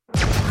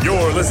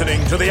You're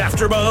listening to the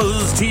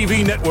AfterBuzz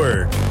TV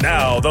Network,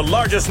 now the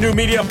largest new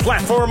media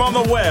platform on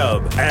the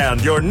web, and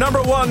your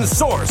number one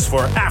source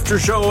for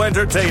after-show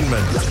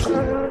entertainment.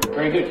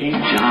 Very good, team.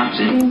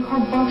 Johnson.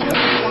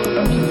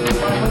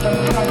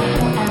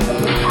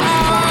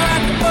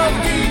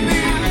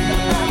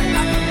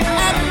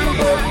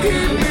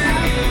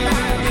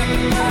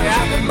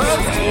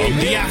 From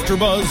the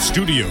AfterBuzz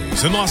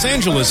Studios in Los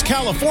Angeles,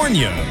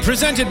 California,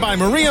 presented by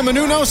Maria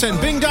Menounos and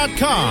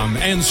Bing.com,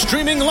 and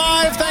streaming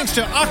live thanks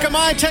to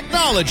Akamai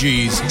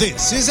Technologies.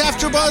 This is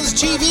AfterBuzz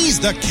TV's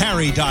The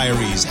Carrie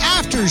Diaries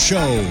After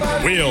Show.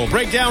 We'll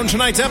break down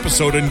tonight's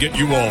episode and get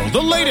you all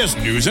the latest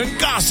news and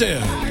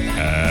gossip.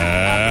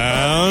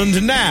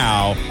 And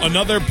now,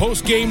 another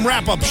post-game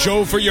wrap-up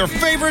show for your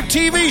favorite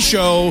TV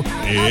show.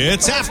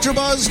 It's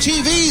AfterBuzz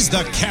TV's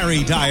The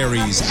Carrie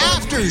Diaries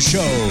After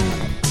Show.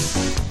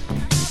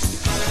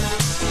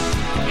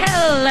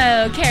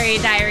 Hello, Carrie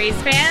Diaries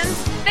fans.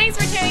 Thanks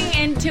for tuning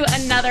in to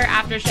another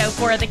after show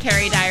for the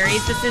Carrie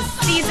Diaries. This is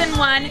Season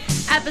 1,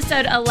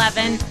 Episode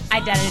 11,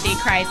 Identity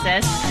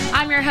Crisis.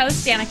 I'm your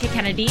host, Danica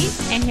Kennedy,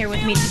 and here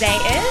with me today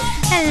is...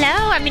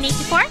 Hello, I'm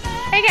Aniki Ford.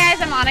 Hey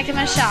guys, I'm Monica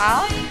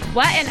Michelle.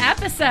 What an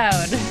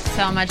episode.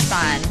 So much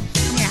fun.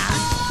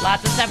 Yeah.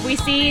 Lots of stuff. We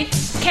see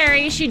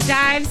Carrie, she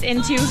dives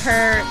into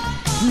her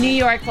New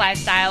York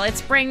lifestyle. It's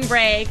spring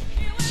break.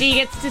 She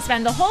gets to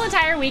spend the whole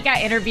entire week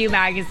at Interview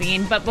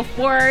Magazine. But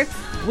before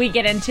we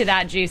get into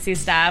that juicy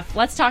stuff,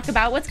 let's talk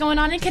about what's going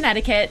on in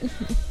Connecticut.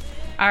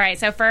 All right,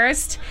 so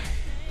first,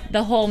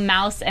 the whole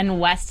Mouse and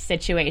West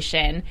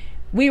situation.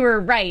 We were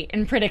right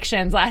in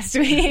predictions last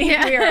week.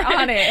 Yeah. We were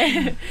on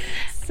it.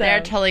 So.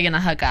 They're totally going to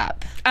hook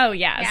up. Oh,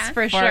 yes,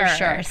 for sure. For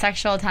sure.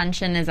 Sexual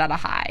tension is at a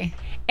high.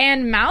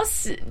 And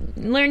Mouse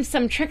learned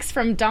some tricks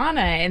from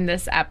Donna in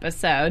this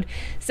episode.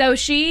 So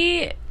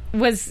she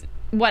was...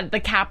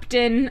 the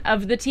captain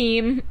of the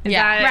team?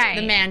 Right.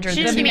 The manager.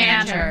 She's the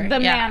manager. The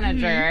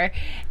manager.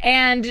 Mm-hmm.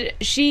 And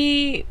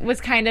she was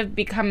kind of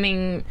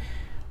becoming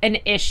an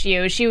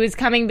issue. She was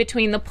coming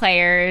between the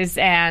players,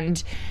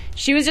 and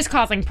she was just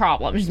causing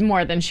problems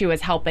more than she was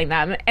helping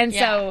them. And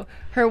so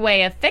her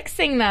way of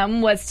fixing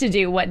them was to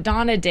do what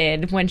Donna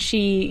did when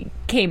she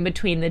came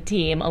between the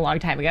team a long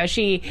time ago.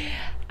 She...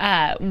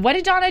 what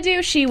did Donna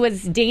do? She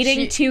was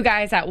dating two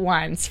guys at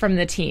once from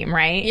the team,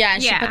 right? Yeah,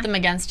 and she put them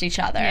against each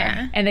other.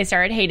 Yeah. And they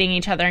started hating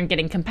each other and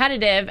getting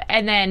competitive.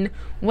 And then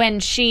when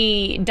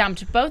she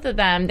dumped both of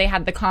them, they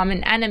had the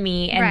common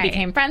enemy and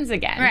became friends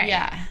again. Right.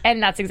 Yeah.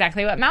 And that's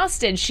exactly what Mouse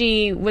did.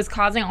 She was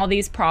causing all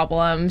these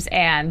problems,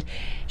 and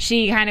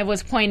she kind of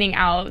was pointing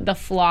out the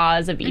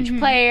flaws of each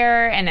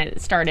player, and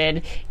it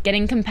started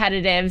getting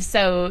competitive.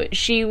 So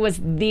she was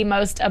the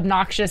most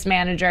obnoxious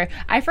manager.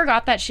 I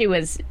forgot that she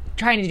was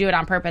trying to do it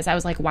on purpose. I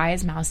was like, why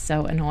is Mouse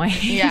so annoying?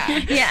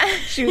 Yeah.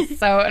 She was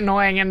so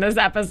annoying in this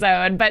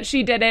episode, but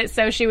she did it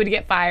so she would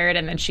get fired,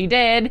 and then she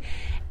did.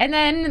 And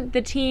then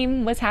the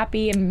team was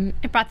happy, and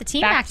it brought the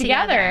team back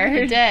together.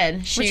 It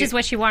did. Which is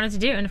what she wanted to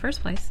do in the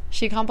first place.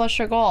 She accomplished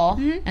her goal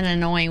in an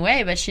annoying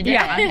way, but she did.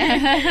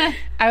 Yeah.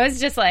 I was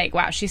just like,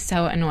 wow, she's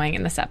so annoying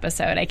in this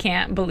episode. I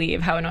can't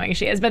believe how annoying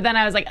she is. But then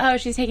I was like, oh,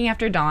 she's taking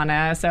after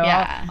Donna, so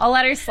I'll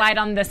let her slide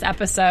on this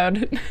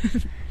episode.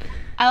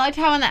 I liked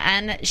how in the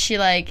end she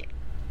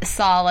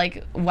saw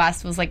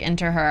West was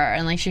into her,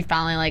 and she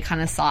finally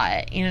kind of saw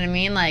it. You know what I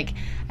mean?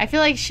 I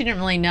feel like she didn't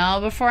really know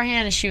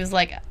beforehand, and she was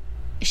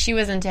she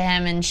was into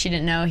him and she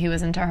didn't know he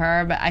was into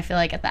her, but I feel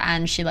like at the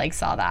end she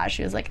saw that.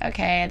 She was like,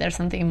 okay, there's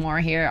something more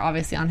here,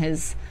 obviously on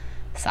his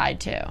side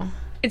too.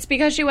 It's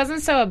because she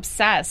wasn't so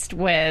obsessed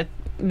with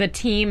the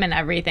team and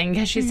everything,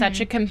 because she's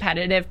such a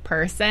competitive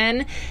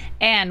person,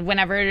 and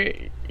whenever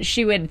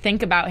she would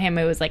think about him,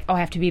 it was like, oh,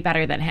 I have to be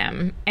better than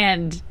him.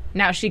 And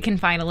now she can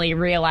finally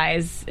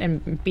realize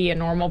and be a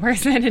normal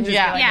person and just be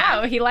like,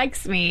 oh, he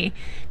likes me.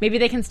 Maybe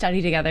they can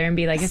study together and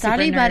be a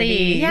study super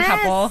buddy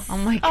couple. Oh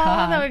my God.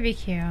 Oh, that would be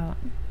cute.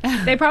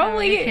 They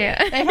probably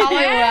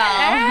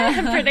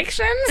will.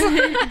 Predictions?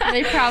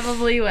 They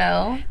probably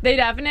will. They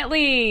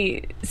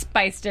definitely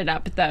spiced it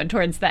up, though,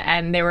 towards the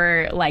end. They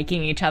were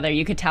liking each other.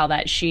 You could tell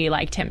that she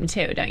liked him,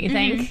 too, don't you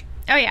think?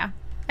 Oh, yeah.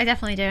 I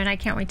definitely do, and I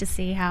can't wait to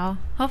see how.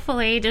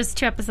 Hopefully, there's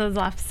 2 episodes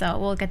left, so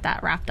we'll get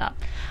that wrapped up.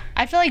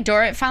 I feel like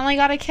Dorrit finally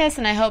got a kiss,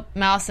 and I hope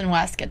Mouse and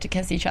West get to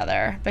kiss each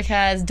other,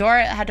 because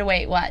Dorrit had to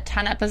wait,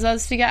 10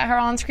 episodes to get her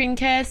on-screen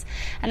kiss?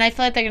 And I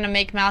feel like they're going to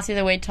make Mouse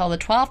either wait till the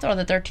 12th or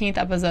the 13th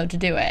episode to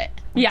do it.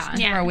 Yeah.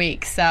 2 more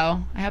weeks,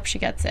 so I hope she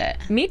gets it.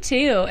 Me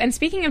too. And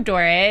speaking of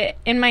Dorrit,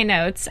 in my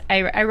notes,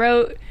 I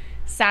wrote...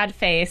 sad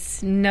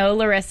face, no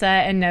Larissa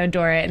and no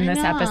Dorrit in this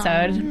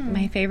episode.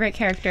 My favorite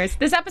characters.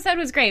 This episode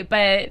was great,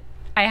 but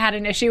I had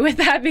an issue with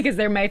that because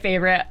they're my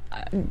favorite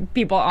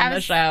people on the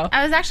show.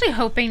 I was actually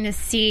hoping to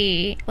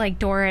see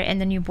Dorrit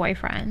and the new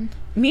boyfriend.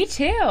 Me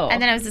too.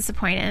 And then I was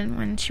disappointed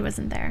when she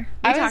wasn't there.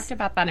 We talked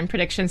about that in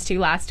predictions too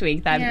last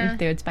week, that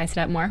they would spice it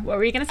up more. What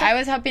were you going to say? I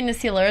was hoping to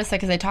see Larissa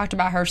because they talked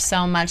about her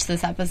so much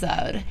this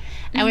episode.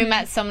 And we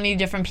met so many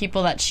different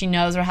people that she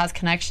knows or has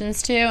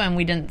connections to, and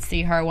we didn't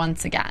see her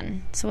once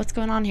again. So what's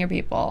going on here,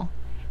 people?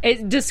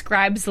 It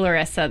describes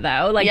Larissa,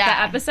 though. Like,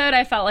 the episode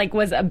I felt like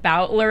was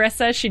about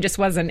Larissa. She just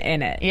wasn't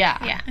in it.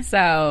 Yeah.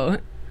 So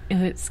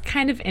it's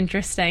kind of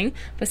interesting.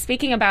 But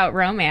speaking about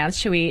romance,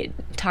 should we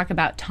talk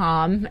about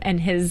Tom and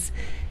his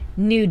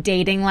new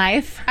dating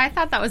life? I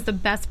thought that was the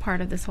best part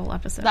of this whole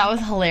episode. That was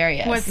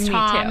hilarious. Was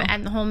Tom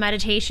and the whole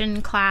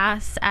meditation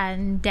class,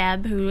 and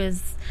Deb, who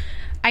is,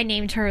 I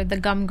named her the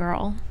gum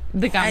girl.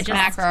 The gum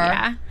smacker.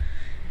 Yeah.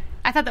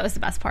 I thought that was the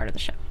best part of the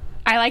show.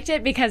 I liked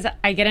it because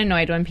I get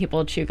annoyed when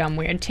people chew gum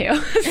weird, too.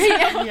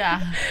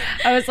 Yeah.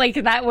 I was like,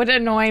 that would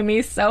annoy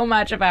me so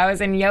much if I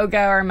was in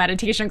yoga or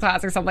meditation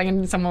class or something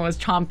and someone was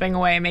chomping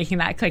away making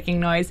that clicking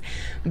noise.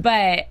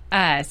 But,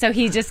 so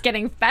he's just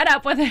getting fed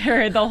up with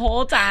her the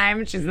whole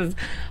time. She's this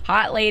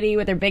hot lady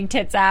with her big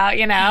tits out,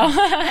 you know.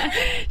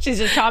 She's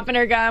just chomping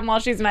her gum while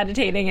she's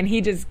meditating, and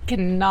he just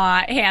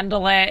cannot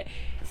handle it.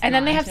 And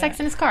then they have sex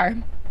in his car.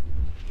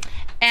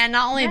 And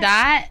not only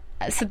that,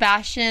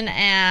 Sebastian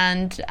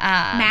and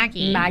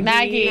Maggie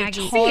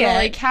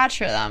totally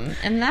capture them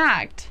in the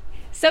act.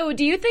 So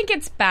do you think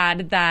it's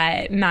bad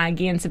that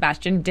Maggie and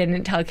Sebastian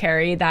didn't tell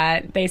Carrie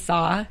that they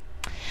saw?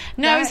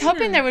 No, I was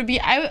hoping there would be.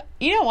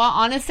 You know what?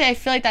 Honestly, I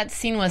feel like that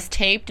scene was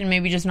taped and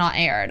maybe just not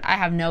aired. I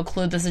have no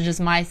clue. This is just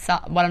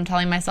what I'm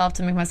telling myself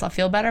to make myself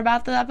feel better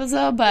about the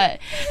episode. But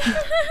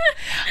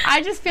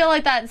I just feel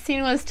like that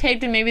scene was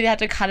taped and maybe they had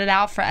to cut it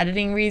out for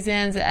editing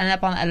reasons. It ended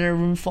up on the editor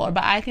room floor.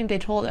 But I think they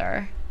told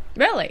her.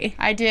 Really?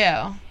 I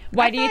do.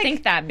 Why do you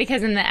think that?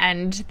 Because in the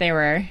end, they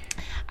were...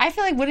 I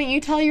feel like, wouldn't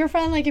you tell your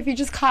friend, like, if you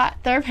just caught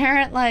their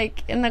parent,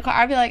 like, in the car,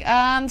 I'd be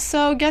like,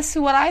 so guess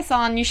what I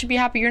saw, and you should be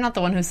happy you're not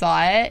the one who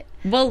saw it.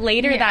 Well,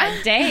 later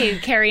that day,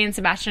 Carrie and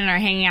Sebastian are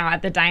hanging out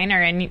at the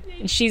diner, and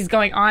she's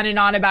going on and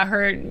on about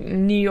her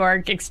New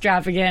York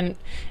extravagant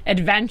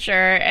adventure,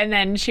 and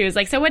then she was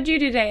like, so what'd you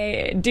do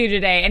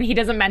today? And he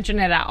doesn't mention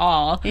it at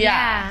all.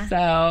 Yeah.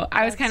 So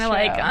I was kind of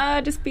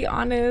like, just be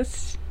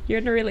honest. You're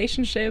in a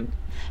relationship.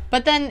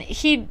 But then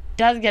he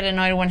does get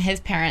annoyed when his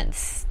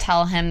parents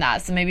tell him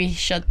that, so maybe he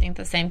should think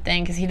the same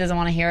thing because he doesn't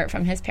want to hear it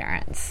from his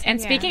parents.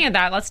 And speaking of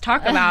that, let's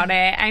talk about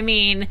it. I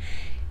mean,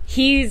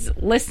 he's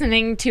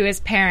listening to his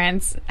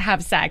parents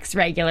have sex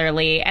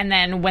regularly, and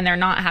then when they're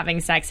not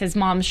having sex, his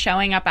mom's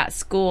showing up at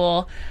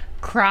school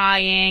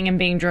crying and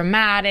being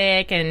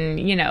dramatic and,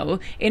 you know,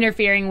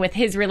 interfering with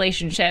his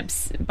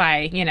relationships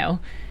by, you know,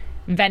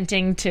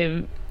 venting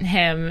to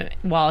him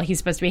while he's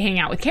supposed to be hanging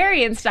out with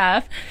Carrie and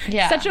stuff.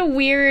 Yeah. Such a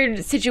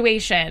weird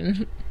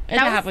situation to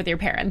have with your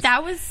parents.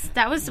 That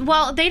was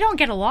well, they don't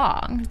get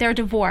along. They're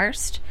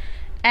divorced.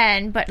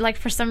 But like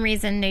for some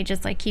reason they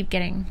just like keep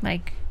getting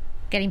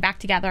back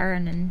together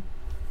and then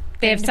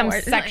they have some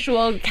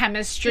sexual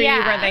chemistry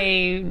where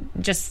they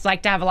just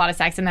like to have a lot of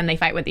sex and then they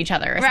fight with each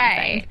other or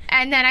something.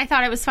 And then I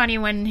thought it was funny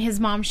when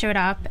his mom showed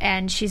up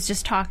and she's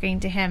just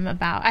talking to him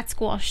about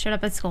showed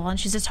up at school and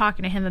she's just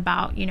talking to him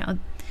about, you know,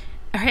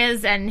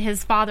 his and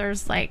his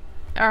father's like,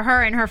 or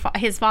her and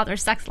his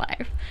father's sex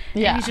life.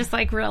 Yeah. And he's just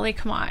like, really,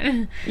 come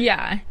on.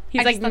 Yeah.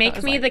 He's like,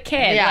 make me the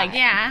kid. Yeah. Like,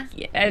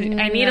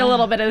 I need a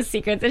little bit of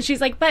secrets. And she's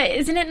like, but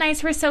isn't it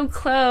nice we're so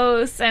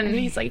close? And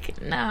he's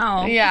like,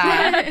 no.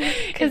 Yeah.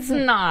 It's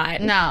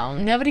not. No.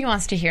 Nobody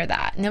wants to hear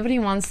that. Nobody.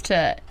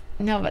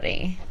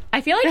 I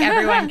feel like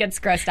everyone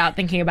gets grossed out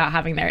thinking about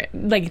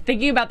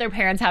their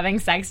parents having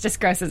sex just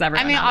grosses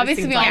everyone out. I mean,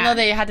 obviously we all know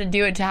they had to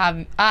do it to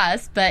have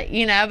us, but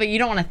you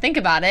don't want to think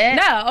about it.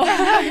 No.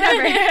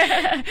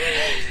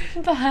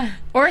 Never.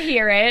 Or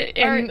hear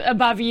it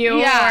above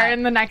you or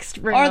in the next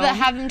room. Or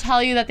have them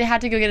tell you that they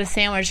had to go get a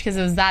sandwich because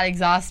it was that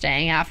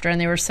exhausting after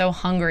and they were so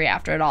hungry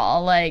after it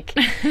all. Like,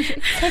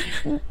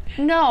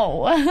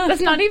 no. That's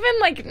not even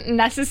like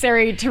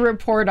necessary to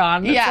report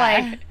on. It's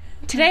like,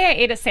 today I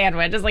ate a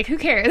sandwich. It's like, who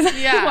cares?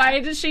 Yeah. Why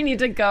does she need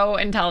to go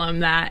and tell him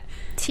that?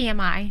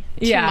 TMI.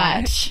 Too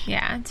much.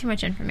 Yeah, too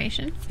much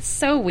information.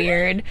 So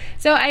weird.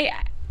 So I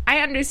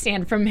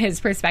understand from his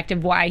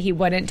perspective why he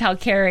wouldn't tell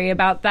Carrie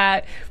about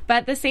that. But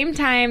at the same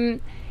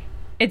time,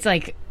 it's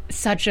like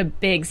such a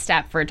big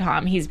step for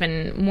Tom. He's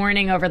been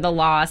mourning over the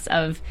loss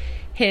of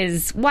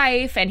his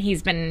wife, and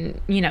he's been,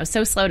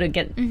 so slow to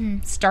get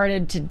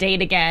started to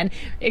date again,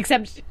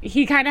 except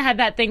he kind of had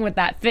that thing with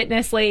that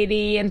fitness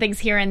lady and things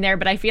here and there,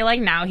 but I feel like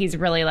now he's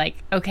really like,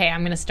 okay,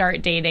 I'm going to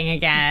start dating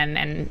again,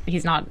 and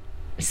he's not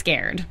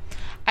scared.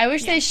 I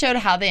wish they showed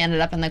how they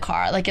ended up in the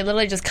car. Like, it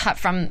literally just cut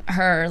from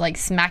her, like,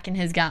 smacking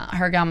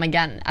her gum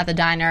again at the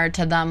diner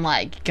to them,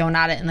 like, going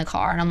at it in the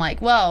car, and I'm like,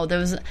 whoa,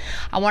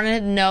 I wanted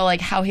to know,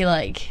 like, how he,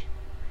 like,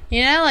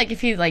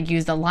 if he, like,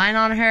 used a line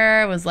on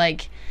her, was,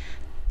 like,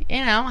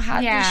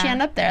 how did she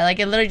end up there? Like,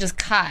 it literally just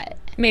cut.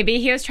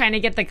 Maybe he was trying to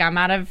get the gum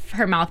out of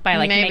her mouth by,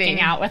 like, making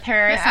out with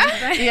her or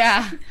something.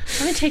 Yeah.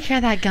 Let me take care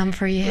of that gum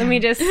for you. Let me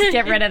just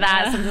get rid of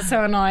that since it's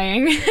so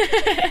annoying.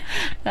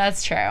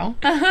 That's true.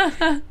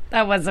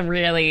 That was a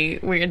really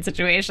weird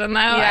situation, though.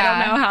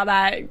 Yeah. I don't know how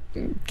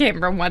that came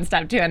from one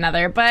step to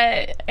another,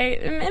 but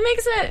it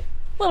makes it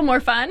a little more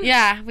fun.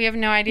 Yeah. We have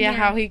no idea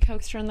how he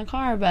coaxed her in the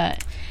car,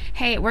 but...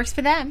 Hey, it works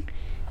for them.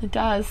 It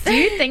does. Do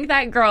you think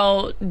that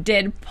girl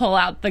did pull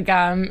out the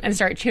gum and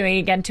start chewing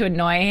again to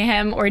annoy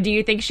him, or do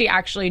you think she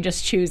actually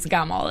just chews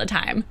gum all the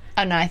time?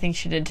 Oh, no, I think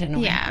she did to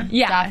annoy him.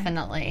 Yeah.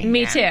 Definitely.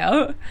 Me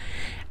too.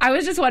 I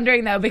was just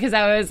wondering, though, because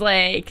I was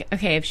like,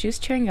 okay, if she was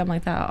chewing gum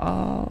like that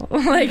all,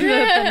 like,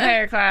 the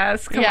entire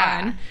class, come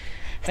on.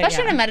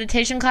 Especially in a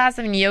meditation class,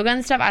 I mean, yoga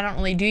and stuff, I don't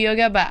really do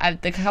yoga,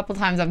 but the couple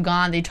times I've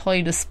gone, they told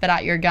you to spit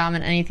out your gum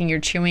and anything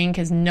you're chewing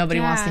because nobody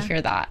wants to hear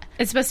that.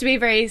 It's supposed to be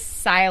very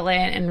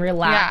silent and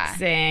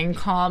relaxing,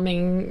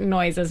 calming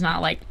noises,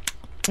 not like...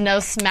 No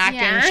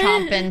smacking,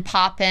 chomping,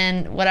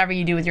 popping, whatever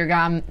you do with your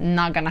gum,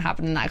 not going to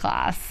happen in that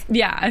class.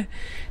 Yeah.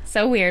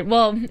 So weird.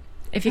 Well...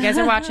 If you guys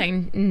are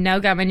watching, no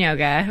gum in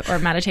yoga or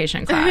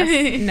meditation class,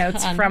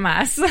 notes from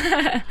us.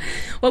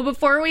 Well,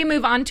 before we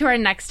move on to our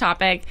next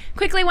topic,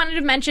 quickly wanted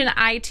to mention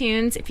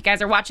iTunes. If you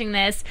guys are watching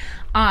this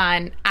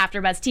on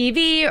AfterBuzz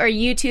TV or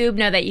YouTube,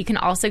 know that you can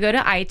also go to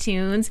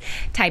iTunes,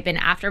 type in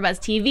AfterBuzz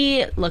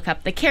TV, look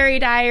up the Carrie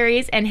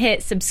Diaries, and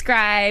hit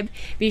subscribe.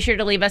 Be sure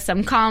to leave us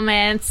some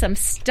comments, some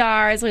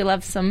stars. We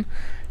love some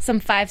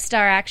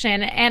 5-star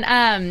action.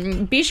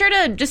 And be sure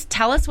to just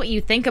tell us what you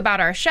think about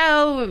our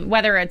show,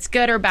 whether it's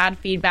good or bad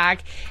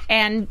feedback,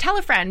 and tell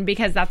a friend,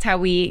 because that's how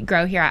we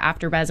grow here at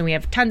AfterBuzz, and we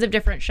have tons of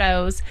different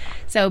shows.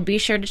 So be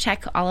sure to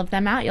check all of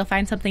them out. You'll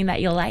find something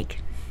that you'll like.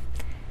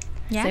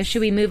 Yes. So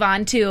should we move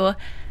on to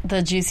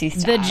the juicy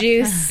stuff?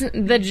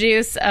 The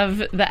juice of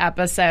the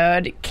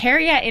episode.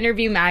 Carrie at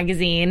Interview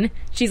Magazine.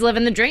 She's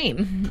living the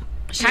dream.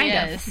 Kind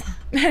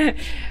of.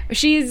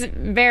 She's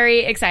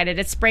very excited.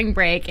 It's spring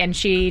break, and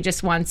she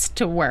just wants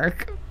to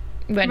work,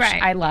 which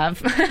I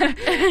love.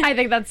 I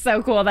think that's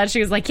so cool that she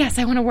was like, yes,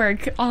 I want to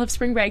work all of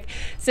spring break.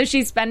 So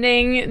she's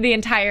spending the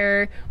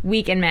entire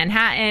week in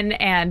Manhattan,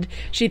 and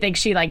she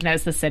thinks she, like,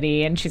 knows the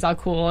city, and she's all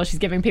cool. She's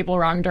giving people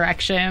wrong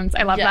directions.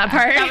 I love that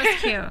part. That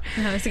was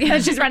cute. That was cute.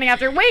 And she's running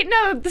after, wait,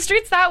 no, the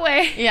street's that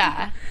way.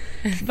 Yeah.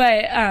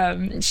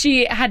 But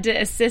she had to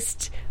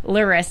assist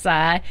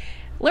Larissa.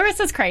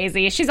 Larissa's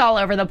crazy. She's all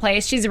over the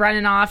place. She's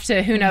running off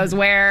to who knows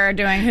where,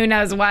 doing who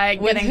knows what,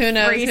 with getting who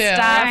knows free who.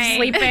 stuff, Right.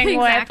 sleeping Exactly.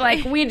 with.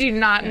 Like, we do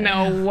not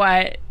know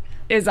what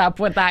is up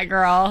with that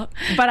girl,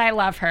 but I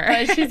love her.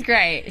 But she's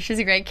great. She's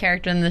a great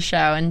character in the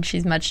show, and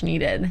she's much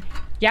needed.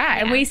 Yeah,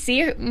 and we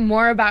see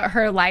more about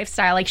her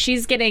lifestyle. Like,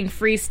 she's getting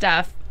free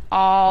stuff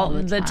all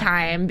the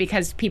time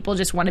because people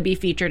just want to be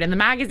featured in the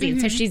magazine.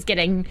 So she's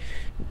getting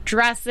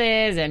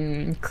dresses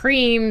and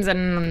creams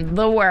and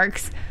the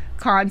works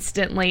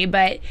constantly.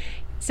 But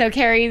so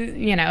Carrie,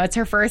 you know, it's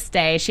her first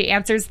day. She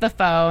answers the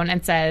phone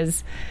and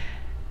says,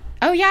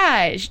 oh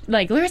yeah,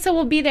 like, Larissa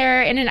will be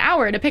there in an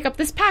hour to pick up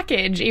this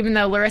package, even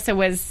though Larissa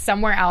was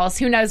somewhere else,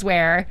 who knows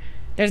where.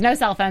 There's no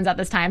cell phones at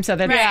this time, so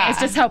it's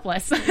just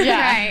hopeless.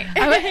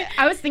 Yeah.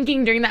 I was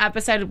thinking during the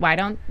episode, why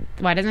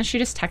doesn't she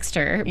just text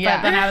her? Yeah.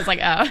 But then I was like,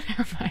 oh,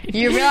 never mind.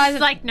 You realize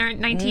It's like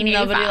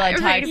 1985. nobody like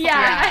types.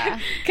 Yeah,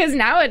 because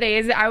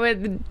nowadays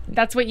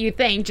that's what you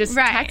think. Just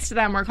text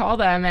them or call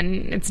them,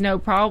 and it's no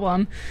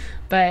problem.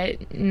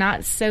 But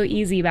not so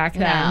easy back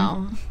then.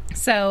 No.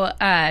 So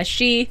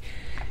she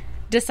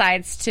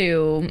decides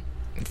to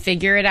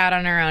figure it out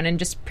on her own and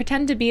just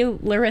pretend to be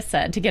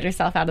Larissa to get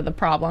herself out of the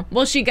problem.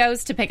 Well, she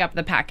goes to pick up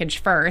the package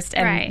first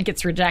and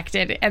gets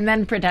rejected, and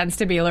then pretends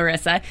to be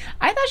Larissa.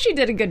 I thought she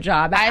did a good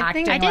job at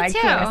acting like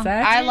Larissa.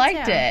 I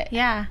liked it.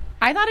 Yeah.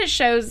 I thought it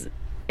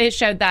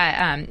showed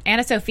that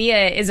Anna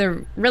Sophia is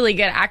a really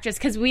good actress,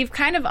 because we've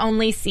kind of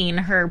only seen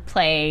her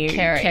play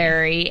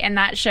Carrie, and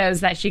that shows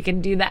that she can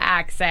do the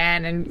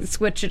accent and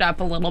switch it up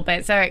a little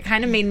bit. So it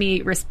kind of made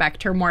me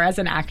respect her more as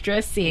an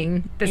actress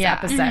seeing this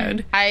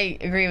episode. I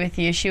agree with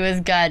you. She was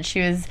good.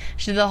 She did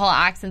the whole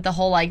accent, the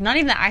whole, like, not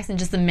even the accent,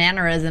 just the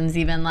mannerisms,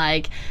 even,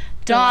 like,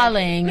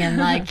 darling, and,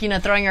 like, you know,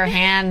 throwing her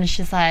hand.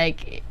 She's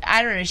like,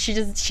 I don't know.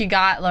 She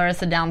got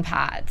Larissa down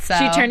pat. So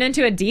She turned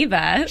into a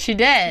diva. She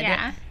did.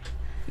 Yeah.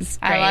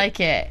 I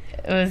like it.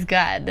 It was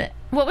good.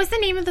 What was the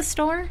name of the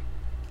store?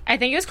 I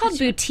think it was called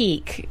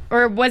Boutique,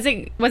 or was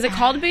it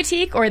called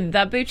Boutique or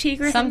The Boutique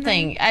or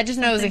something? I just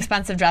know it was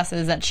expensive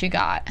dresses that she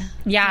got.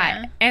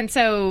 Yeah. And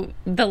so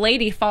the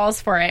lady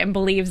falls for it and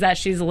believes that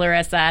she's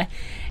Larissa.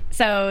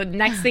 So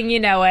next thing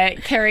you know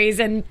it, Carrie's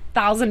in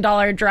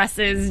 $1,000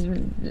 dresses,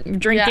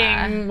 drinking.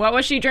 Yeah. What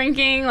was she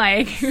drinking?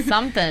 Like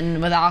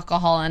something with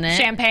alcohol in it.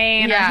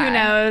 Champagne or who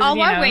knows. Oh,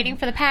 while waiting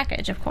for the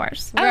package, of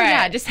course. Oh,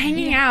 yeah, just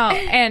hanging out.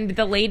 And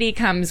the lady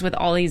comes with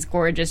all these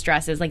gorgeous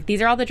dresses. Like,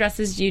 these are all the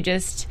dresses you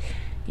just,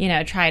 you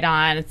know, tried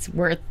on. It's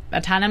worth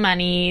a ton of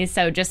money.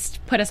 So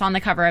just put us on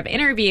the cover of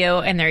Interview,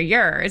 and they're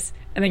yours.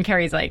 And then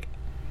Carrie's like,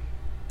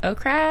 oh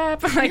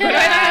crap, like, what do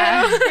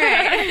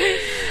I do?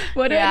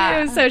 What do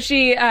I do? So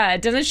she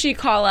doesn't she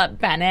call up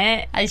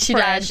Bennett She for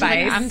does. She's like,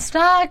 advice? I'm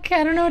stuck,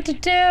 I don't know what to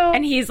do.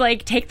 And he's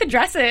like, take the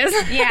dresses.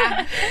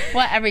 Yeah.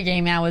 What every gay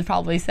man would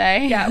probably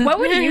say. Yeah. What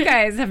would you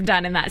guys have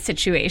done in that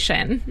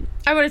situation?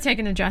 I would have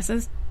taken the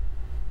dresses.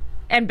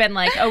 And been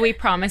like, oh, we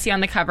promise you on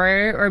the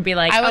cover, or be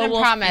like, I wouldn't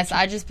we'll promise.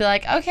 I'd just be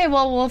like, okay,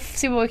 well, we'll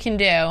see what we can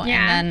do. And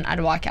then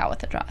I'd walk out with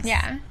the dress.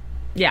 Yeah.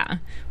 Yeah.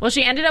 Well,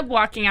 she ended up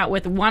walking out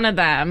with one of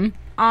them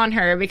on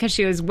her because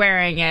she was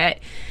wearing it.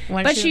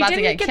 But she about to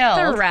didn't get get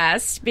the killed.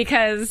 rest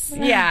because,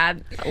 a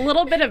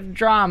little bit of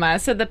drama.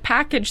 So the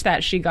package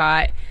that she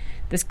got,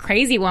 this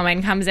crazy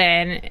woman comes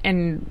in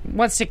and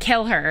wants to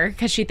kill her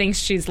because she thinks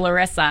she's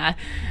Larissa.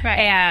 Right.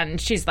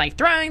 And she's, like,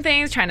 throwing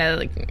things, trying to,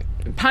 like,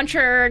 punch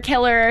her,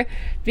 kill her,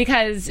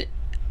 because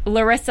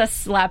Larissa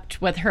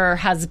slept with her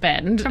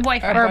husband. Her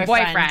boyfriend. Or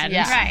boyfriend.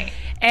 Yeah. Right.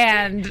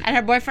 And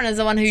her boyfriend is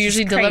the one who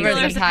usually crazy. delivers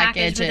Delivers the the package,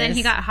 packages. but then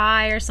he got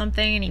high or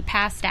something and he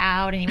passed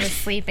out and he was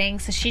sleeping,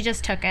 so she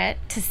just took it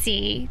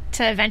to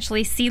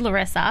eventually see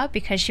Larissa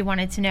because she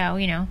wanted to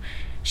know,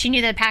 she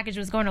knew the package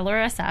was going to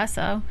Larissa,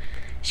 so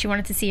she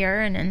wanted to see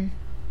her, and then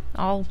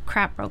all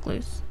crap broke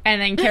loose. And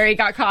then Carrie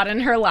got caught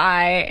in her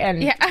lie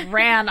and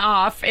ran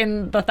off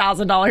in the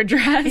 $1,000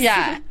 dress.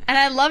 Yeah. And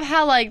I love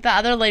how, like, the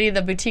other lady,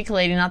 the boutique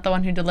lady, not the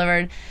one who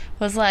delivered,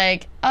 was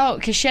like, oh,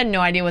 because she had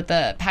no idea what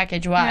the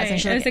package was. Right. And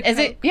she's like, Is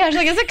it she's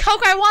like, is it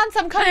Coke? I want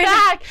some. Come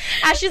back.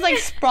 As she's, like,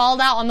 sprawled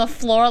out on the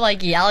floor,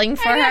 like, yelling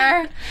for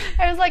her.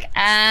 I was like,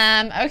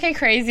 okay,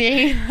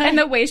 crazy. And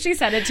the way she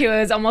said it, too, it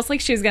was almost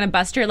like she was going to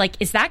bust her. Like,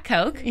 is that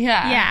Coke?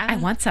 Yeah. I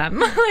want some.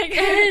 Like,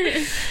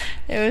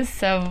 It was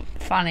so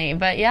funny.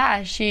 But,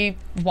 yeah, she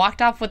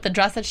walked off with the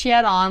dress that she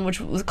had on, which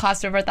was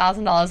cost over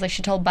 $1,000, like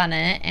she told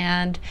Bennett.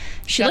 And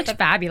she looked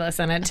fabulous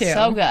in it, too.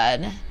 So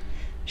good.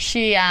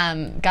 She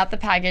got the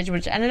package,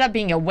 which ended up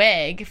being a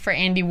wig for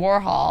Andy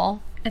Warhol.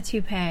 A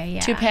toupee, yeah.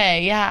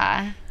 Toupee,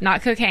 yeah.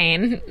 Not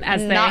cocaine,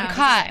 as they... Not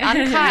cut.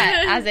 Uncut,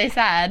 as they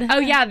said. Oh,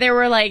 yeah, they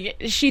were like...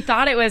 She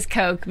thought it was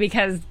Coke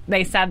because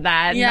they said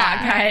that, not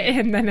cut,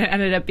 and then it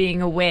ended up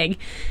being a wig.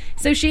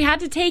 So she had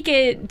to take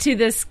it to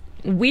this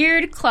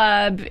weird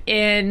club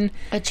in...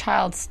 A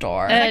child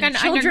store. Like an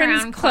children's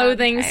underground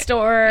clothing club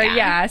store. type.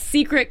 Yeah,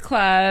 secret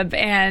club,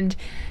 and...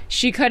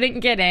 She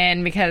couldn't get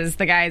in because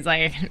the guy's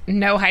like,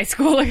 no high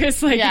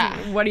schoolers. Like,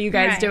 what are you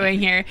guys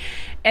doing here?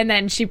 And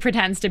then she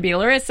pretends to be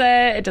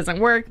Larissa. It doesn't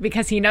work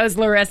because he knows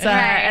Larissa.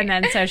 Right. And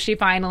then so she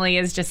finally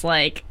is just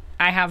like,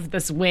 I have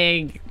this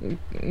wig,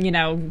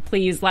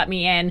 please let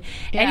me in.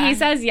 Yeah. And he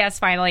says yes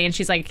finally. And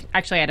she's like,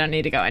 actually, I don't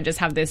need to go and just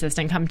have the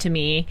assistant come to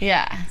me.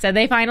 Yeah. So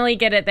they finally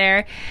get it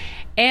there.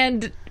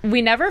 And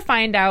we never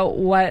find out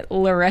what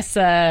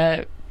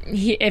Larissa...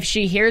 if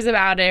she hears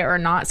about it or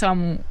not.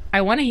 So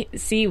I want to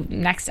see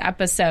next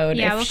episode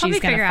if she's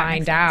going to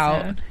find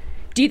out.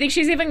 Do you think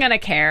she's even going to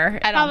care?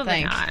 I don't Probably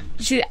think. not.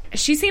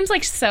 She seems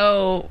like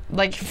so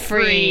Like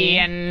free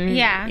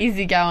and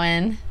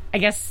easygoing. I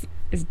guess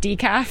is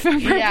decaf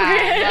appropriate?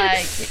 Yeah,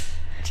 like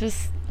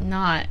just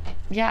not.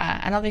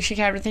 Yeah, I don't think she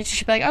cared. I think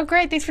she'd be like, oh,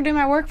 great, thanks for doing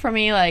my work for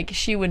me. Like,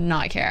 she would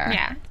not care.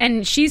 Yeah.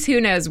 And she's who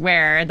knows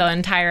where the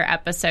entire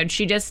episode.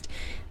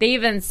 They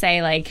even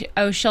say, like,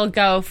 oh, she'll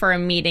go for a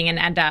meeting and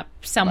end up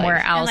somewhere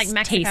else like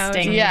Mexico,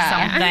 tasting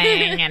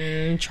something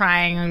and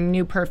trying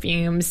new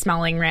perfumes,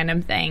 smelling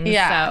random things.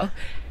 Yeah. So,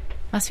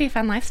 must be a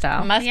fun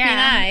lifestyle. Must be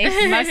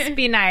nice. Must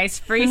be nice.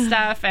 Free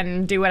stuff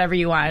and do whatever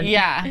you want.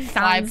 Yeah,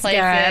 fly Sounds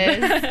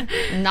places.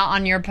 Not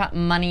on your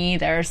money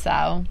either,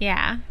 so.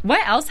 Yeah.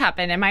 What else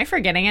happened? Am I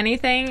forgetting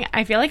anything?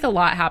 I feel like a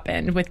lot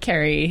happened with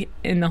Carrie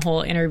in the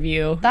whole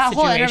interview That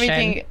whole situation.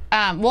 interview thing,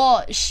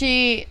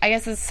 I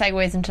guess this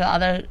segues into the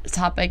other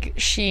topic.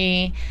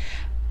 She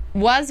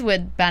was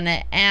with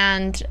Bennett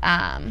and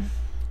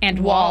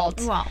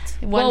Walt.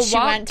 When she Walt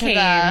went to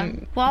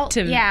came Walt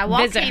to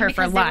visit came her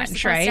for because they were lunch,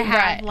 supposed right? to have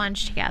Right.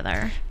 lunch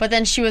together. But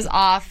then she was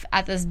off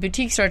at this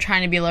boutique store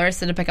trying to be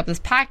Larissa to pick up this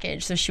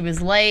package. So she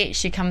was late.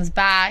 She comes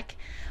back.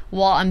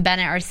 Walt and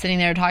Bennett are sitting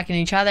there talking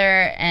to each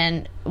other,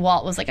 and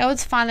Walt was like, oh,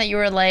 it's fine that you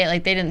were late.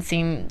 Like, they didn't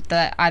seem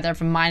that either of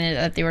them minded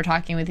that they were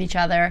talking with each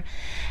other.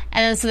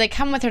 And then so they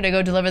come with her to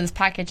go deliver this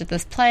package at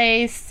this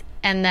place.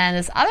 And then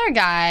this other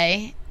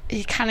guy,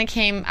 he kind of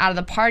came out of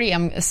the party,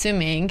 I'm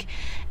assuming,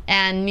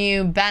 and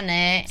knew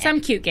Bennett. Some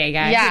cute gay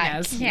guy. Who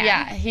knows?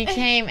 Yeah, he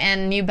came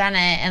and knew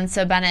Bennett, and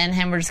so Bennett and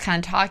him were just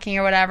kind of talking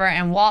or whatever,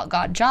 and Walt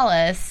got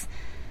jealous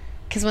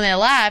because when they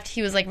left,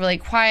 he was like really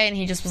quiet, and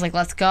he just was like,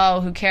 let's go,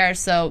 who cares?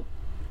 So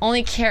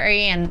only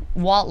Carrie and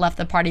Walt left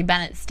the party.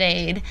 Bennett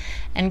stayed,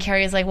 and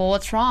Carrie's like, well,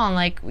 what's wrong?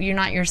 Like, you're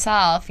not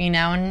yourself,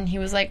 and he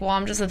was like, well,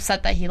 I'm just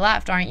upset that he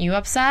left. Aren't you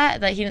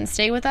upset that he didn't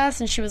stay with us?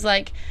 And she was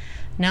like,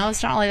 no,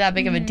 it's not really that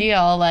big of a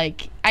deal.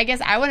 Like, I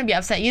guess I wouldn't be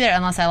upset either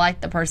unless I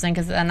liked the person,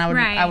 because then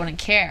I wouldn't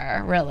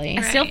care, really.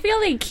 I still feel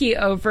like he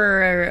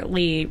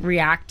overly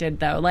reacted,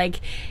 though.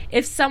 Like,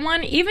 if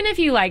someone, even if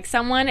you like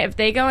someone, if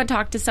they go and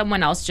talk to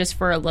someone else just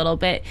for a little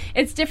bit,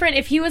 it's different.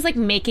 If he was, like,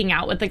 making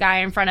out with the guy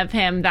in front of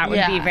him, that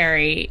would be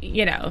very,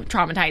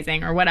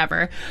 traumatizing or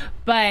whatever.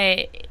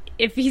 But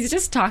if he's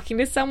just talking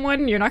to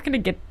someone, you're not going to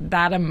get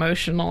that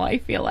emotional, I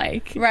feel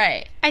like.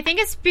 Right. I think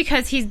it's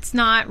because he's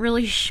not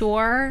really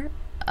sure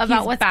about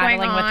He's what's battling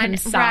going with on.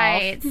 himself.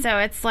 Right. So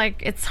it's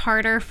like, it's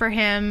harder for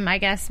him, I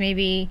guess,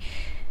 maybe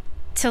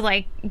to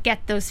like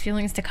get those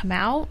feelings to come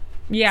out.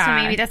 Yeah.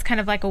 So maybe that's kind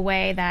of like a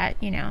way that,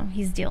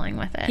 he's dealing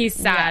with it. He's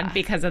sad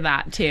because of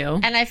that, too.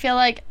 And I feel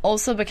like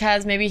also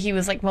because maybe he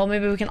was like, well,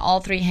 maybe we can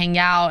all three hang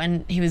out,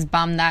 and he was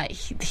bummed that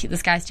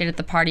this guy stayed at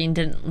the party and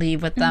didn't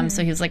leave with them.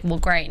 So he was like, well,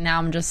 great, now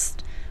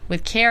we're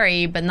with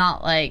Carrie, but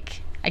not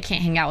like I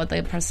can't hang out with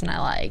the person I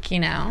like, you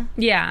know?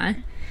 Yeah.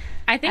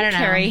 I think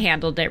Carrie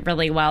handled it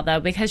really well,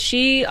 though, because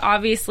she's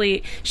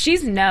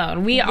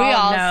known. We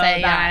all know that.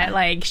 Yeah.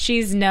 Like,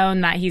 she's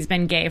known that he's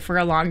been gay for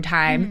a long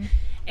time. Mm-hmm.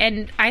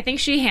 And I think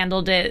she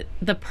handled it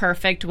the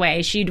perfect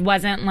way. She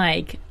wasn't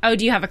like, oh,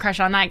 do you have a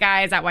crush on that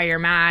guy? Is that why you're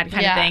mad?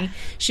 Kind of thing.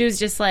 She was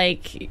just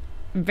like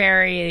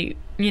very,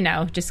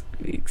 just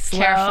slow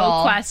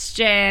careful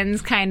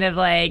questions, kind of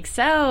like,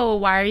 so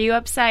why are you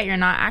upset? You're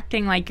not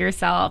acting like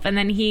yourself. And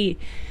then he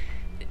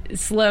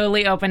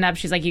slowly opened up.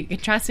 She's like, you can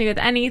trust me with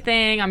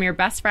anything. I'm your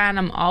best friend.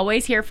 I'm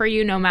always here for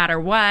you no matter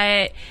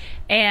what.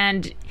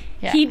 And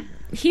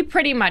he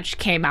pretty much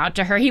came out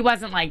to her. He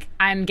wasn't like,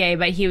 I'm gay,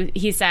 but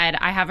he said,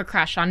 I have a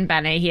crush on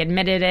Bennett. He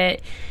admitted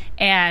it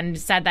and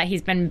said that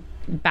he's been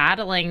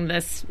battling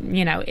this,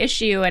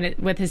 issue and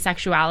with his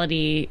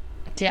sexuality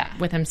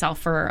with himself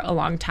for a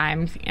long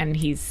time, and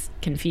he's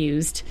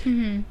confused.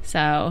 Mm-hmm.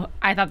 So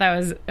I thought that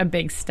was a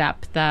big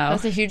step, though. That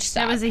was a huge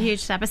step. That was a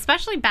huge step,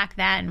 especially back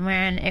then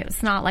when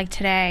it's not like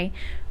today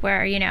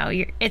where,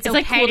 it's okay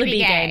like cool to be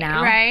gay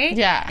now. Right?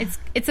 Yeah.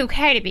 It's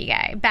okay to be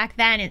gay. Back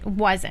then it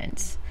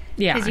wasn't.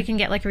 Yeah. Because you can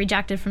get,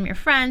 rejected from your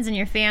friends and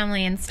your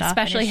family and stuff.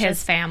 Especially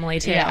his family,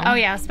 too. Yeah. Oh,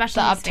 yeah,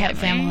 especially the his uptight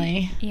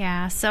family.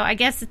 Yeah, so I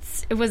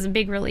guess it was a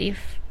big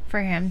relief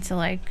for him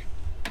to,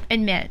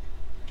 admit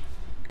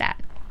that.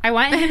 I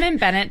want him and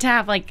Bennett to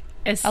have, a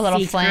little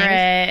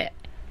secret,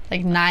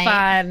 fling. Night.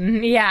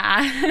 Fun.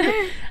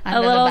 Yeah. A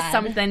little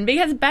something.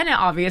 Because Bennett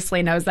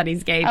obviously knows that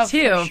he's gay,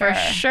 too, for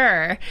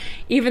sure.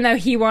 Even though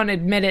he won't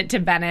admit it to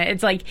Bennett.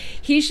 It's like,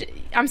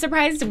 I'm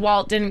surprised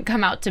Walt didn't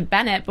come out to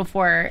Bennett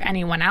before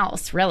anyone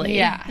else, really.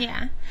 Yeah.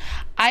 Yeah.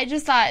 I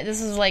just thought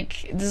this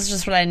is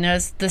just what I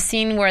noticed. The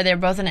scene where they're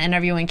both in an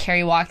interview when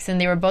Carrie walks in,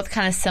 they were both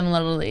kind of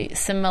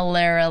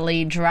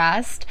similarly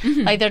dressed.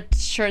 Mm-hmm. Their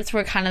shirts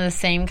were kind of the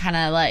same kind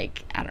of I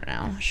don't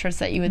know, shirts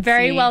that you would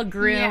very see. well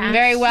groomed. Yeah.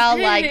 Very well,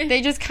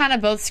 they just kind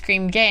of both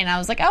screamed gay. And I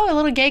was like, oh, a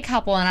little gay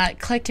couple. And it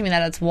clicked to me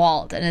that it's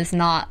Walt and it's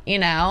not,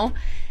 And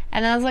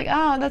I was like,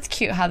 oh, that's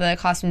cute how the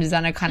costume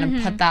designer kind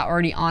of put that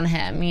already on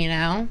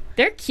him,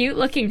 They're cute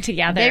looking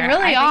together. They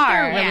really are.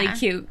 are. They're a really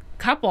cute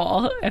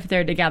couple if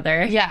they're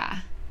together.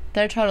 Yeah.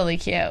 They're totally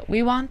cute.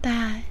 We want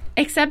that.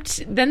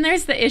 Except then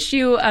there's the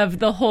issue of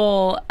the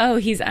whole,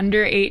 he's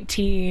under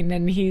 18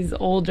 and he's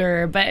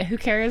older, but who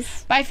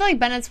cares? But I feel like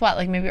Bennett's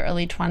maybe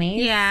early 20s?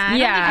 Yeah.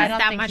 I don't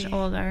think he's that much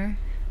older.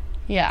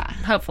 Yeah.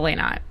 Hopefully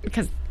not,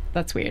 because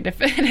that's weird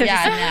if it is.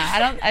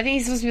 Yeah, no. I think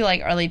he's supposed to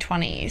be early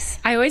 20s.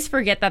 I always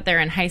forget that they're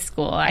in high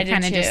school. I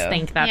kind of just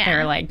think that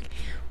they're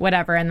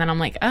whatever, and then I'm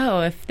like,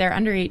 oh, if they're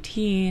under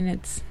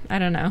 18, I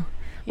don't know.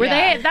 Were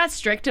they that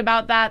strict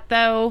about that,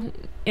 though,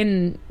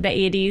 in the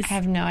 80s? I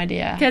have no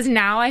idea. Because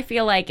now I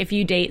feel like if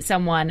you date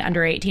someone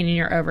under 18 and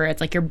you're over,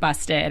 it's you're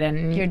busted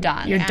and you're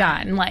done. You're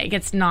done.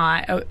 It's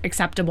not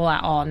acceptable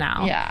at all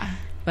now. Yeah.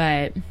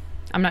 But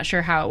I'm not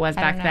sure how it was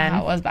back then. I don't know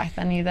how it was back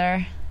then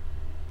either.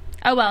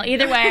 Oh, well,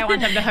 either way, I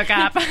want them to hook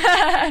up.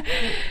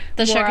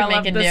 The show can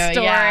make it do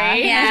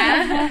story.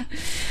 Yeah.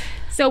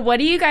 So what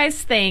do you guys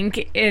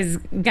think is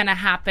going to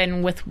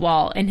happen with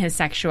Walt and his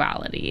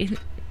sexuality?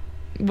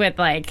 With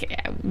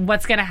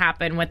what's going to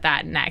happen with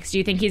that next? Do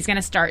you think he's going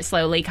to start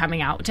slowly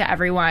coming out to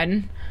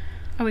everyone?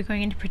 Are we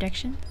going into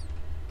predictions?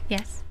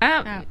 Yes.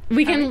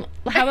 We can.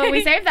 How about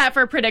we save that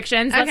for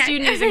predictions? Let's do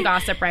news and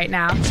gossip right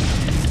now.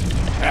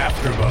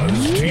 AfterBuzz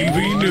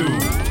TV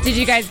News. Did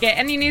you guys get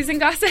any news and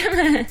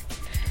gossip?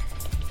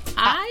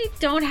 I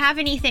don't have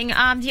anything.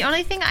 The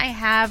only thing I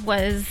have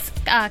was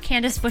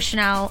Candace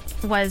Bushnell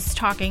was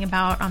talking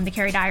about the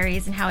Carrie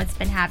Diaries and how it's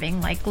been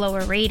having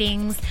lower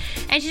ratings,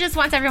 and she just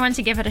wants everyone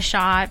to give it a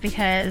shot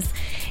because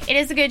it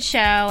is a good show,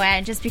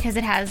 and just because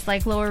it has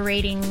lower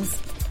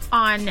ratings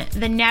on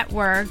the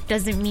network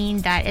doesn't mean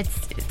that it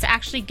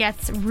actually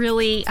gets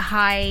really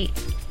high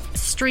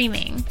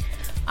streaming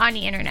on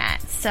the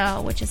internet,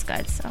 which is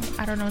good. So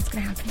I don't know what's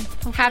gonna happen.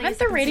 Hopefully Haven't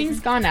the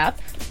ratings gone up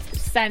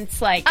since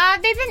they've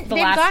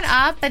gone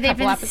up, but they've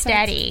been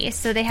steady,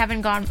 so they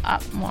haven't gone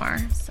up more.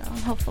 So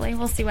hopefully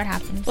we'll see what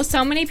happens. Well,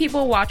 so many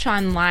people watch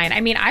online.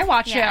 I mean, I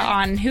watch it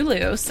on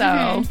Hulu, so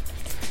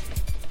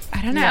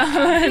I don't know.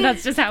 Yeah.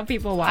 That's just how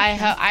people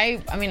watch it.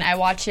 I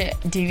watch it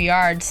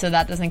DVR'd, so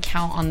that doesn't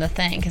count on the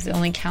thing because it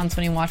only counts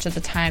when you watch it the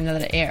time that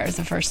it airs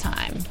the first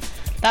time.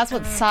 That's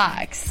what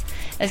sucks.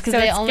 It's because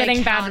they only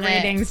getting count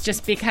bad ratings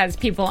just because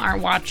people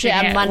aren't watching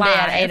it Monday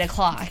live. at 8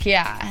 o'clock.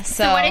 Yeah.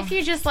 So what if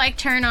you just you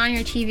on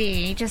your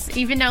TV, just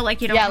even though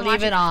you don't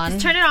leave it on,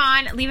 just turn it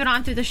on, leave it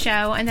on through the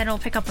show, and then it'll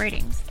pick up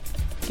ratings.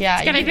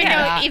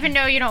 Yeah. Even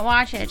though you don't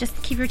watch it, just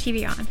keep your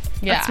TV on.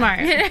 Yeah. That's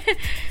smart.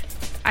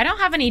 I don't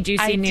have any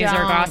juicy news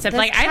or gossip.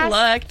 I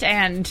looked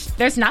and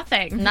there's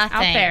nothing out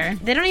there.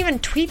 They don't even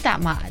tweet that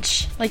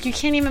much. You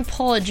can't even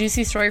pull a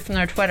juicy story from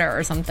their Twitter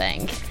or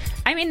something.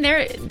 I mean,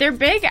 they're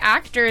big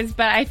actors,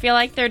 but I feel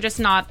like they're just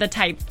not the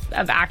type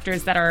of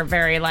actors that are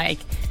very I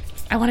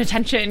want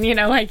attention, give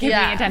me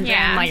attention.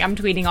 Yeah. I'm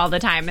tweeting all the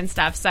time and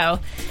stuff. So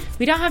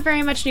we don't have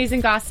very much news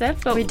and gossip,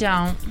 but we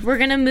don't. We're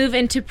going to move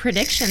into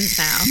predictions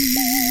now.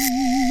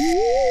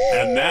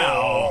 And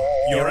now,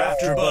 your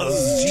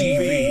AfterBuzz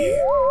TV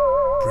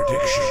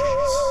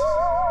predictions.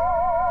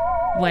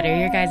 What are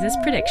your guys'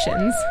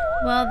 predictions?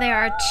 Well, there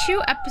are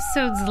 2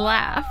 episodes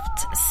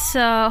left,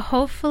 so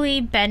hopefully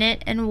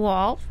Bennett and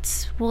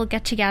Walt will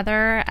get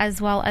together,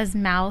 as well as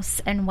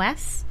Mouse and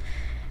Wes.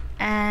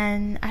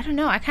 And I don't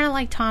know, I kind of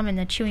like Tom and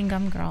the chewing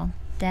gum girl,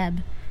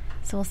 Deb.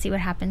 So we'll see what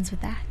happens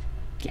with that.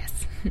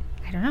 Yes.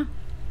 I don't know.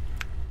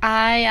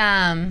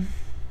 I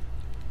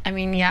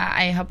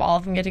hope all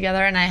of them get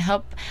together, and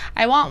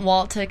I want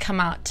Walt to come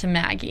out to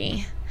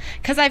Maggie.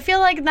 Because I feel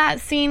like that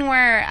scene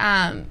where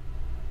I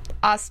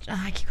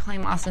keep calling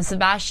him Austin,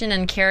 Sebastian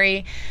and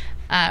Carrie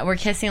were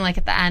kissing like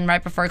at the end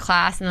right before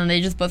class, and then they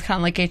just both kind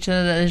of look at each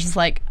other. They're just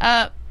like,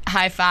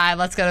 high five,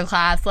 let's go to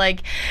class.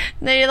 Like,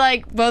 they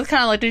like both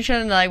kind of looked at each other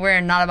and they're like, we're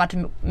not about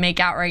to make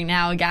out right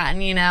now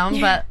again, you know?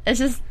 But it's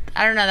just,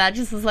 I don't know, that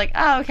just was like,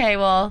 oh, okay,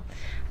 well,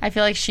 I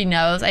feel like she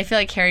knows. I feel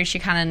like Carrie, she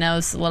kind of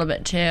knows a little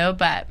bit too,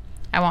 but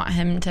I want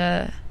him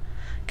to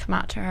come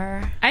out to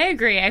her. I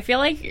agree. I feel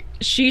like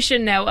she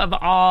should know of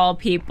all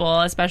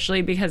people,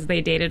 especially because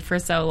they dated for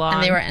so long.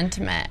 And they were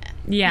intimate.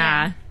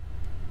 Yeah.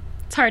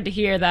 It's hard to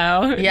hear,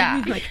 though.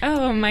 Yeah. Like,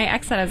 oh, my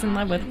ex that I was in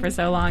love with for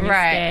so long.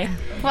 Right.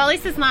 Well, at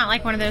least it's not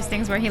like one of those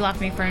things where he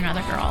left me for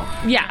another girl.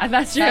 Yeah,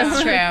 that's true.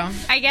 That's true.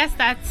 I guess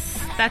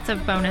that's a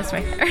bonus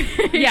right there.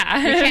 Yeah.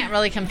 You can't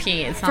really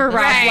compete. It's not For the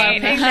Rob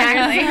same. Love.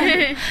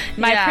 Exactly.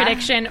 My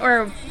prediction,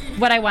 or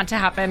what I want to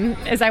happen,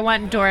 is I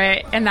want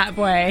Dora and that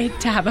boy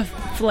to have a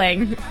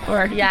fling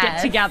or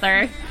get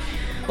together.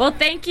 Well,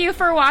 thank you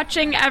for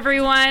watching,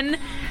 everyone.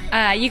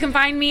 You can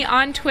find me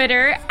on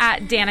Twitter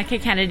at Danica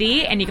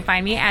Kennedy, and you can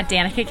find me at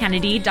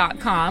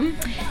danicakennedy.com.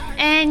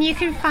 And you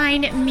can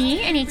find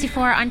me,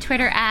 Anik24, on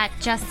Twitter at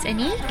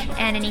justanik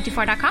and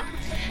Anik24.com.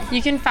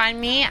 You can find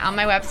me on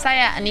my website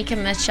at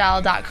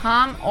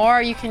AnikaMichelle.com,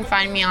 or you can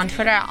find me on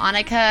Twitter at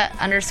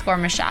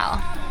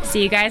Annika_Michelle.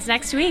 See you guys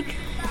next week.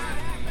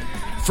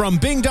 From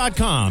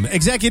Bing.com,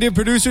 executive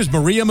producers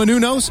Maria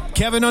Menounos,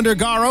 Kevin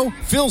Undergaro,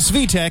 Phil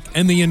Svitek,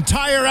 and the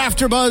entire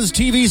AfterBuzz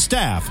TV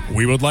staff,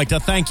 we would like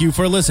to thank you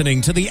for listening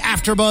to the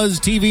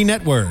AfterBuzz TV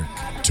network.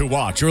 To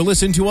watch or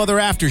listen to other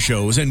after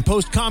shows and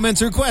post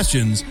comments or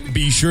questions,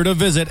 be sure to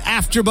visit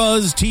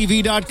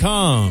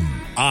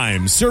AfterBuzzTV.com.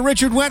 I'm Sir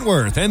Richard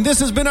Wentworth, and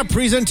this has been a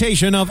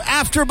presentation of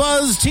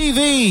AfterBuzz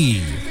TV.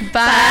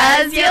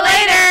 Buzz you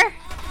later!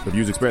 The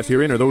views expressed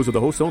herein are those of the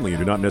hosts only and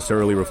do not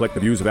necessarily reflect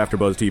the views of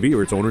AfterBuzz TV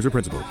or its owners or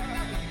principals.